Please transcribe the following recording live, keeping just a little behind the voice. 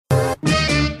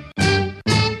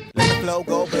flow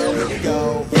go blow, here we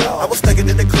go. I was stuck in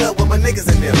the club with my niggas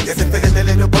in them. Guess it feeling a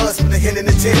little buzz from the hit in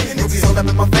the gym. Niggas all up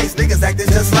in my face, niggas acting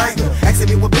just like them. Asking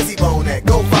me what busy bone at,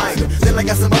 go find them. Then I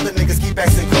got some other niggas keep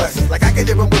asking questions, like I can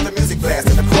hear them with the music blast,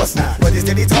 and of course not. But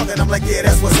instead he talking, I'm like, yeah,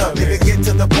 that's what's up, nigga. Get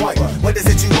to the point. What is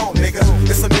it you want, nigga?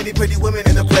 There's so many pretty women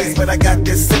in the place, but I got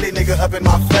this silly nigga up in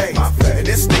my face. And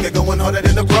this nigga going harder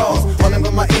than the bras. All in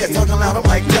my ear, talking loud, I'm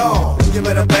like, dawg, you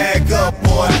better bag up,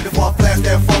 boy, before I flash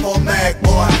that 4-4 mag,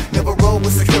 boy. Never roll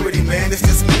with security, man, it's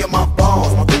just me and my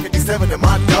balls, my 357 and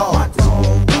my dog.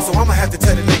 So I'ma have to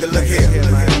tell the nigga, look here,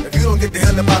 if you don't get the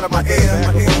hell up out of my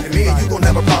ear, then me and you gon'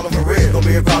 have a problem for real. Gonna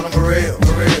be a problem for real,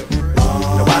 for real.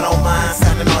 No, I don't mind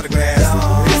signing autographs.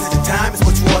 This is the time, it's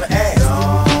what you wanna ask.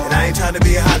 And I ain't trying to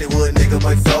be a Hollywood nigga,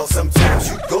 but though sometimes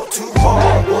you go too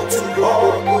hard, go too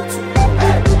hard, go too hard.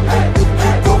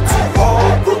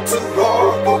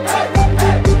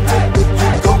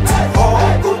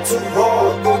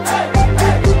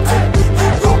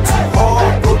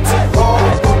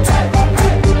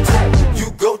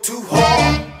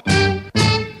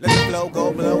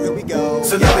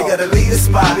 So now we gotta leave the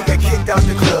spot, we got kicked out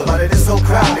the club. Out of this whole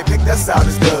crowd, they picked us out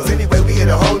as dubs. Anyway, we hit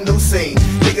a whole new scene.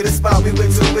 Nigga, the spot we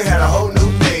went to, we had a whole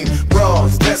new thing.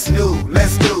 Bros, that's new,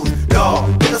 let's do.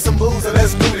 Dawg, get us some moves and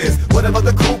let's do this. Whatever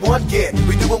the cool one get,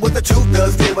 we doing what the truth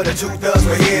does. Did what the truth does,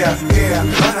 we're here, yeah.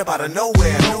 Right up out of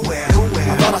nowhere, nowhere.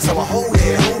 I thought I saw a hole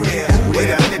there, Wait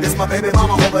a minute, this my baby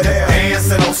mama over there.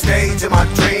 Dancing on stage, am I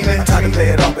dreaming? I tried to play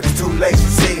it off, but it's too late to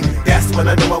see. That's when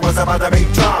I knew I was about to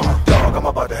make drama. Dawg, I'm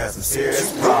about to have some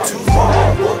serious problems. Go too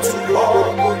hard, go too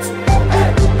hard, go too hard.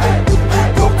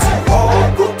 Go too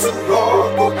hard, go too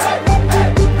hard, go too hard.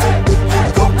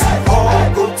 Go too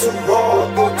hard, go too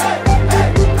hard, go too hard.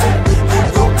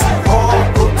 Go too hard,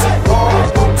 go too hard,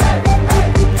 go too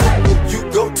hard. You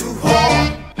go too hard.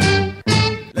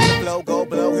 Let the flow go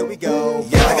blow, here we go.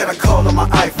 Yeah, I got a call on my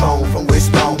iPhone from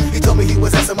Wishbone. He told me he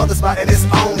was at some other spot in his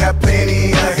own. Got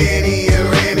plenty of Henny and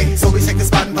Remy. So we shake the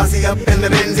spot and posse up in the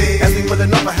Benzie. As we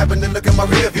pulling up, I happen to look at my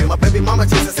rear view. My baby mama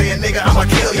just saying, nigga, I'ma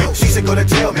kill you. She should go to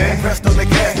jail, man. Pressed on the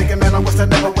gas, thinking, man, I wish I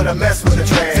never would've messed with the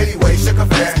trash. Anyway, shook her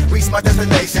fast, reached my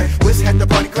destination. Wish had the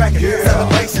party cracking,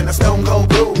 celebration, a stone cold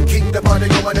brew. Keep the party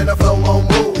going and the flow won't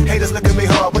move. Haters look at me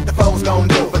hard, what the foes gon'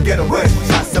 do? Forget them with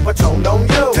shots of Patron on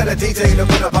you. Tell the DJ to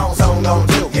put a bone song on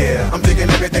too. Yeah, I'm drinking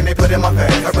everything they put in my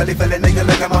face. I really feel it, nigga,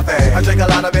 look at my face. I drink a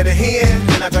lot of it hen,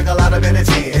 and I drink a lot of it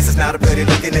gin. This is not a pretty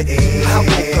look in the end. I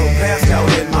woke up passed out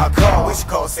in my car. Which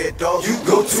car said, dog, you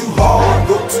go too hard.